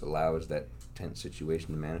it just allows that tense situation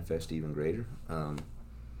to manifest even greater.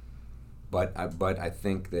 But I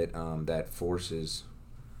think that that forces.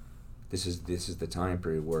 This is the time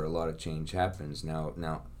period where a lot of change happens.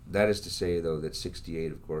 Now that is to say, though, that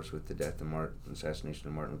 1968, of course, with the death of assassination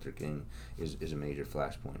of Martin Luther King, is a major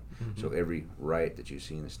flashpoint. Mm-hmm. So every riot that you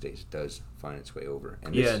see in the States does find its way over.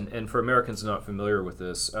 And for Americans not familiar with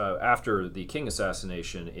this, after the King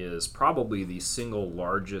assassination is probably the single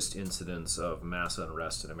largest incidence of mass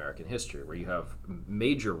unrest in American history, where you have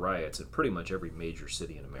major riots in pretty much every major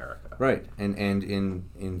city in America. Right, and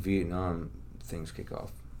in Vietnam, things kick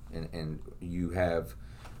off. And you have,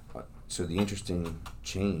 so the interesting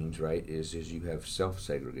change, right, is you have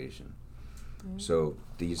self-segregation. Mm-hmm. So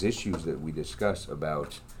these issues that we discuss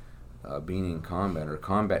about being in combat or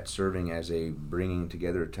combat serving as a bringing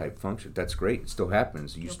together type function, that's great. It still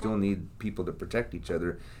happens. You still need people to protect each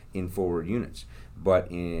other in forward units.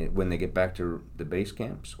 But when they get back to the base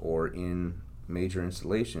camps or in major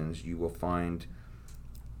installations, you will find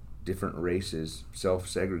different races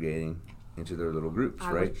self-segregating into their little groups,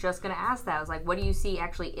 right? I was just going to ask that. I was like, what do you see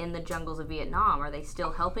actually in the jungles of Vietnam? Are they still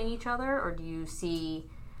helping each other, or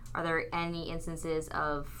are there any instances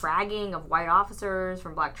of fragging of white officers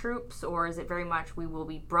from black troops, or is it very much we will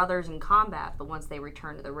be brothers in combat, but once they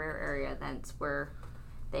return to the rear area, that's where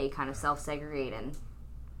they kind of self-segregate and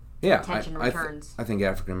tension returns? I think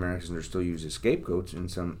African Americans are still used as scapegoats, and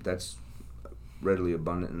that's readily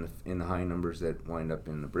abundant in the high numbers that wind up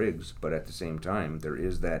in the Briggs, but at the same time, there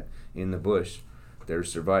is that in the bush,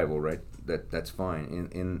 there's survival, right? That's fine.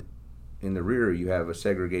 In the rear, you have a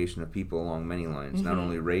segregation of people along many lines, mm-hmm. not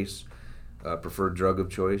only race, preferred drug of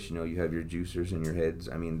choice. You have your juicers and your heads.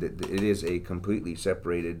 I mean, it is a completely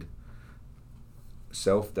separated,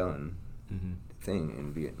 self-done mm-hmm. thing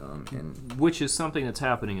in Vietnam, and which is something that's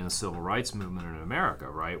happening in the civil rights movement in America,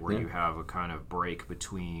 right? Where you have a kind of break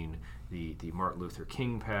between the Martin Luther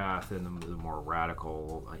King path and the more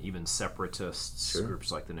radical, even separatists, sure.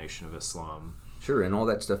 groups like the Nation of Islam. Sure, and all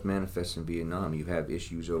that stuff manifests in Vietnam. You have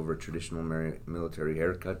issues over traditional military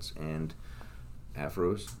haircuts and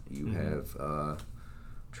afros. You mm-hmm. have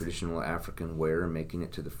traditional African wear making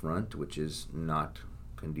it to the front, which is not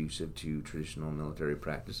conducive to traditional military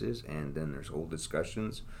practices, and then there's whole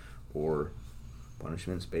discussions or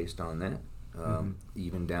punishments based on that, mm-hmm.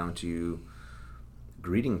 even down to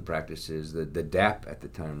greeting practices, the dap at the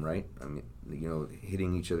time, right? I mean,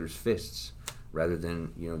 hitting each other's fists rather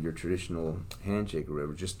than your traditional handshake or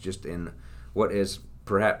whatever. Just in what is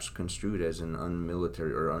perhaps construed as an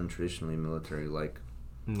unmilitary or untraditionally military-like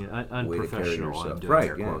way to carry yourself.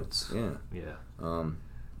 Right? Yeah.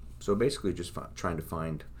 So basically, just trying to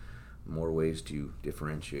find more ways to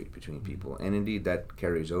differentiate between people, and indeed that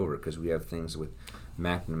carries over because we have things with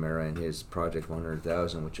McNamara and his Project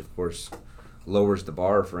 100,000, which of course lowers the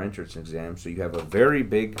bar for entrance exams. So you have a very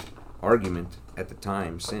big argument at the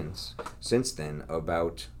time since then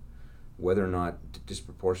about whether or not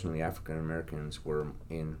disproportionately African Americans were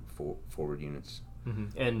in forward units.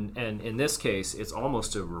 Mm-hmm. And in this case, it's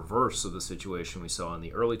almost a reverse of the situation we saw in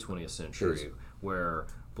the early 20th century, where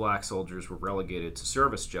black soldiers were relegated to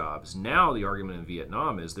service jobs. Now the argument in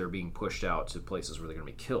Vietnam is they're being pushed out to places where they're going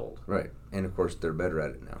to be killed. Right, and of course they're better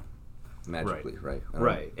at it now, magically, right?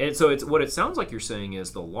 Right, and so it's what it sounds like you're saying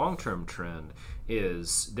is the long-term trend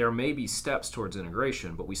is there may be steps towards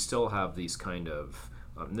integration, but we still have these kind of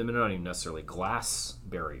they're not even necessarily glass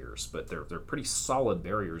barriers, but they're pretty solid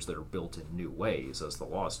barriers that are built in new ways as the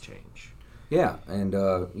laws change. Yeah, and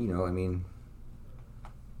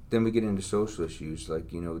then we get into social issues like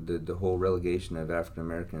the whole relegation of African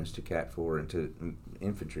Americans to Cat 4 and to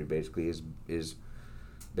infantry basically is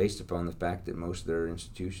based upon the fact that most of their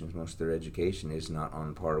institutions, most of their education is not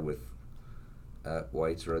on par with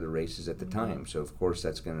whites or other races at the time. So of course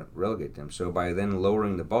that's going to relegate them. So by then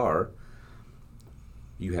lowering the bar,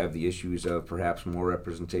 you have the issues of perhaps more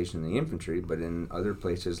representation in the infantry, but in other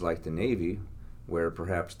places like the Navy, where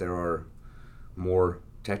perhaps there are more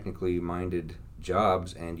technically minded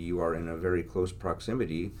jobs and you are in a very close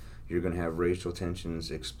proximity, you're going to have racial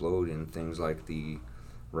tensions explode in things like the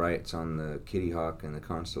riots on the Kitty Hawk and the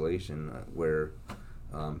Constellation, where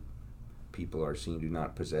people are seen to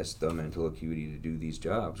not possess the mental acuity to do these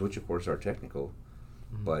jobs, which of course are technical,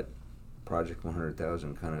 but Project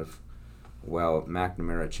 100,000 kind of, while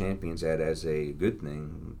McNamara champions that as a good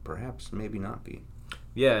thing, perhaps maybe not be.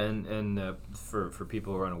 Yeah, and for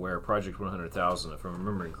people who are unaware, Project 100,000, if I'm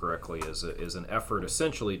remembering correctly, is an effort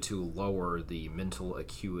essentially to lower the mental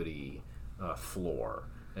acuity floor.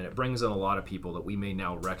 And it brings in a lot of people that we may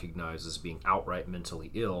now recognize as being outright mentally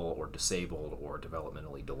ill or disabled or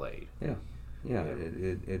developmentally delayed. Yeah.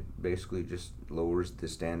 It basically just lowers the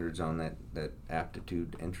standards on that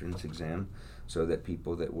aptitude entrance exam so that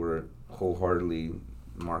people that were wholeheartedly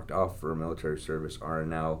marked off for military service are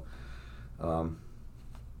now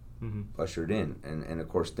ushered in. And of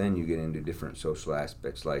course then you get into different social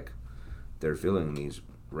aspects, like they're filling these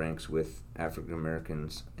ranks with African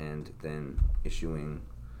Americans and then issuing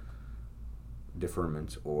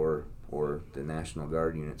deferments, or the National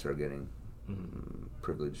Guard units are getting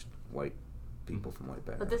privileged white people from white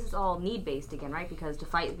backgrounds. But this is all need-based again, right? Because to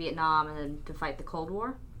fight Vietnam and to fight the Cold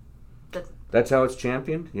War? That's how it's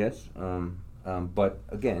championed, yes. But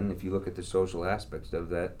again, if you look at the social aspects of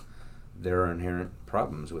that, there are inherent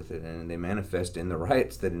problems with it, and they manifest in the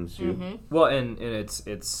riots that ensue. Well, and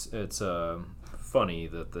it's funny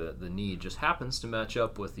that the need just happens to match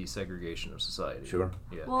up with the segregation of society. Sure.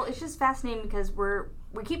 Yeah. Well, it's just fascinating because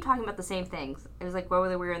we keep talking about the same things. It was like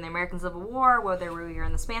whether we were in the American Civil War, whether we were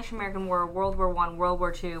in the Spanish-American War, World War I, World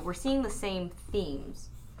War II, we're seeing the same themes.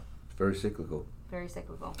 It's very cyclical. Very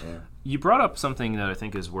cyclical. Yeah. You brought up something that I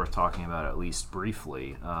think is worth talking about at least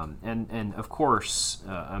briefly, and of course,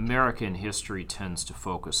 American history tends to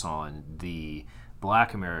focus on the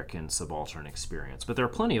Black American subaltern experience, but there are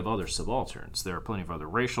plenty of other subalterns. There are plenty of other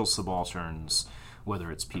racial subalterns,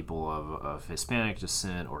 whether it's people of Hispanic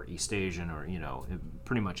descent or East Asian or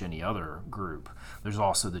pretty much any other group. There's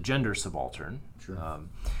also the gender subaltern. Sure.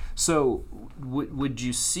 So would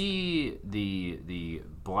you see the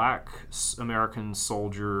Black American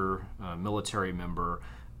soldier military member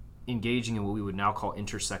engaging in what we would now call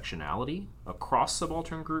intersectionality across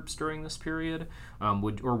subaltern groups during this period?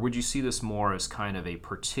 Would you see this more as kind of a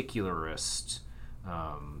particularist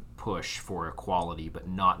push for equality, but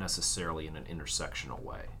not necessarily in an intersectional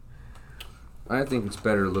way? I think it's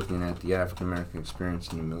better looking at the African American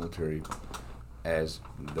experience in the military as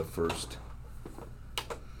the first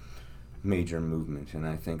major movement, and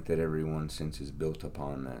I think that everyone since is built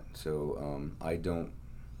upon that. So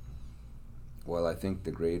while I think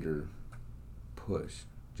the greater push,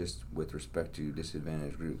 just with respect to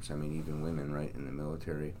disadvantaged groups, I mean even women, right, in the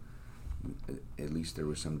military, at least there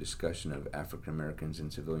was some discussion of African Americans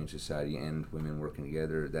in civilian society and women working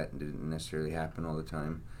together. That didn't necessarily happen all the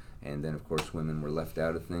time. And then, of course, women were left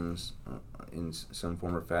out of things in some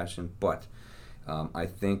form or fashion. But I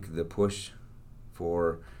think the push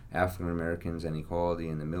for African Americans and equality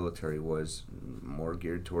in the military was more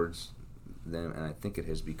geared towards them. And I think it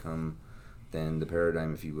has become then the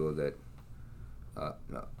paradigm, if you will, that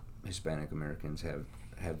Hispanic Americans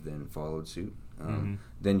have then followed suit.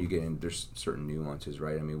 Then you get in, there's certain nuances,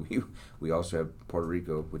 right? I mean, we also have Puerto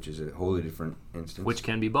Rico, which is a wholly different instance. Which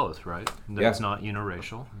can be both, right? That's not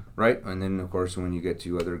interracial. Right, and then, of course, when you get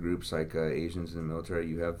to other groups like Asians in the military,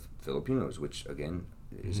 you have Filipinos, which, again,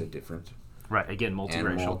 is a different right, again, multiracial.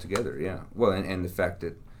 Animal altogether, yeah. Well, and the fact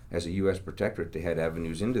that as a U.S. protectorate, they had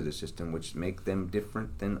avenues into the system which make them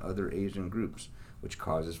different than other Asian groups, which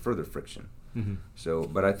causes further friction. So,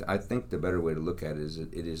 but I think the better way to look at it is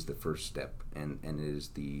it is the first step, and it is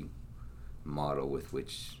the model with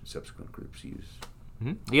which subsequent groups use.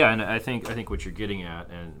 Yeah, and I think what you're getting at,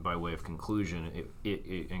 and by way of conclusion,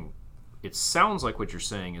 it sounds like what you're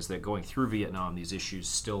saying is that going through Vietnam, these issues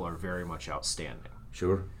still are very much outstanding.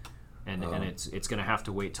 Sure. And it's going to have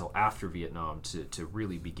to wait till after Vietnam to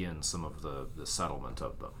really begin some of the settlement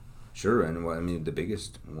of them. Sure, and I mean the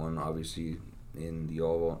biggest one, obviously, in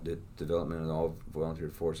the development of the all-volunteer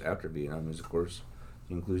force after Vietnam is, of course,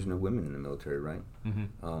 the inclusion of women in the military, right?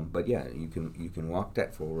 But yeah, you can walk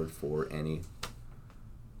that forward for any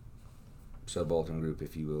subaltern group,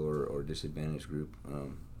 if you will, or disadvantaged group,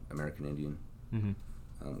 American Indian,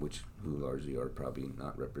 who largely are probably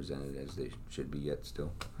not represented as they should be yet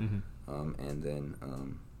still. And then,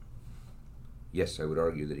 yes, I would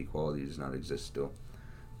argue that equality does not exist still,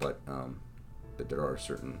 but there are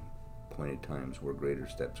certain pointed times where greater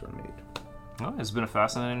steps are made. Well, it's been a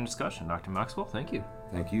fascinating discussion, Dr. Maxwell. Thank you.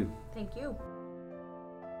 Thank you. Thank you.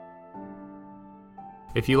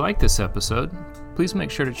 If you like this episode, please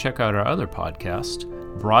make sure to check out our other podcast,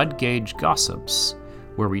 Broad Gauge Gossips,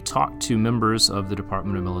 where we talk to members of the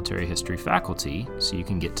Department of Military History faculty so you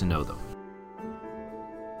can get to know them.